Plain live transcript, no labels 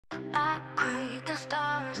I crave the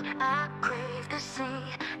stars, I crave the sea.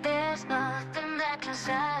 There's nothing that can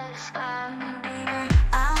satisfy me.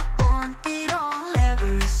 I want it all,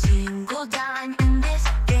 every single dime in this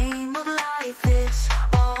game of life. It's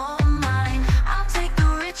all mine. I'll take the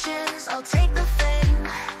riches, I'll take the fame.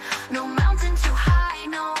 No mountain too high,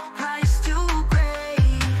 no price too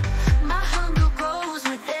great. My hunger grows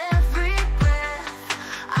with every breath.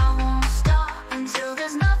 I won't stop until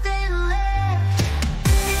there's nothing left.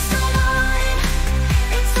 It's all mine,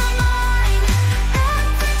 it's all mine.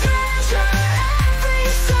 Every treasure, every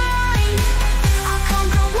sign. I'll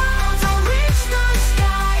conquer worlds, I'll reach the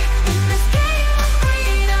sky. In this game of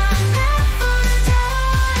greed, I'll never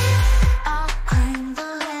die. I'll claim the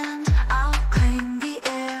land, I'll claim the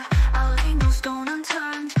air. I'll leave no stone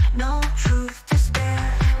unturned, no truth to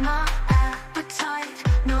spare. My appetite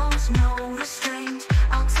knows no restraint.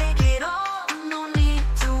 I'll take it all, no need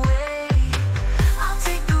to wait. I'll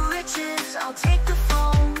take the riches, I'll take the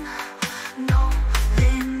throne. No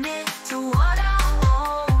limit to what I'll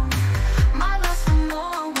own. My lust for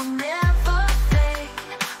more will never fade.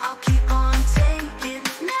 I'll keep on taking,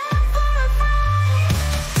 never afraid.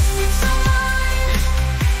 It's all mine,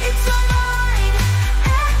 it's all mine.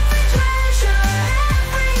 Every treasure,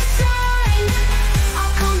 every sign.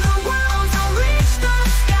 I'll conquer worlds, I'll reach the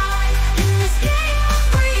sky. In this game of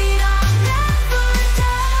greed, I'll never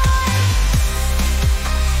die.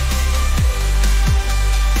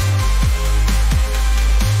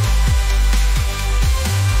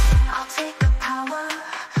 I'll take the power,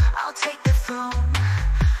 I'll take the throne.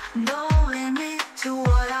 No limit to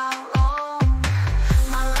what I'll own.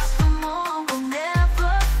 My lust for more will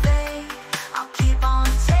never fade. I'll keep on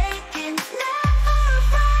taking, never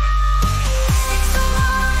afraid. It's all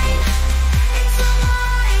mine, it's all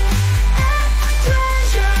mine. Every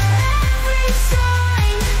treasure, every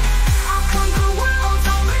sign. I'll conquer worlds,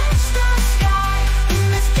 I'll reach the sky. In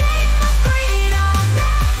this game of greed, I'll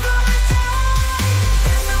never die.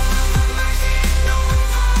 There's no room for mercy, no room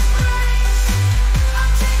for grace.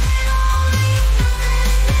 I'll take it all, leave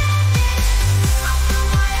nothing damaged. I'll fill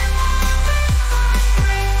my head while I break my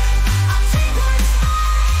break. I'll take what's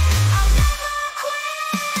mine, I'll never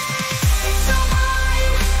quit. It's all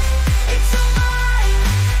mine, it's all mine.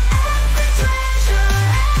 Every treasure,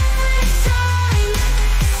 every sign.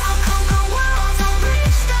 I'll conquer worlds, I'll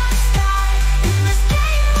reach the sky. In this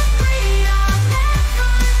game of greed, I'll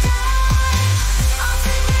never die. I'll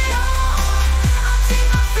take it all, I'll take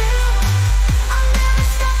my fill. I'll never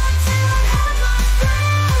stop until I've had my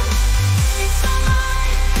fill. It's all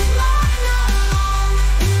mine, and mine alone.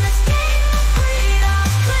 In this game of greed,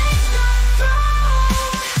 I'll claim the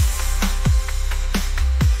throne.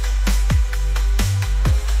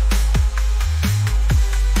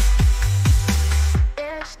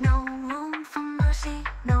 There's no room for mercy,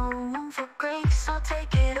 no room for grace. I'll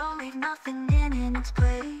take it all, leave nothing in its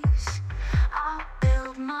place. I'll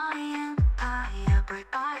build my empire brick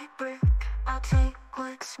by brick. I'll take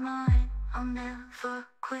what's mine, I'll never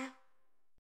quit.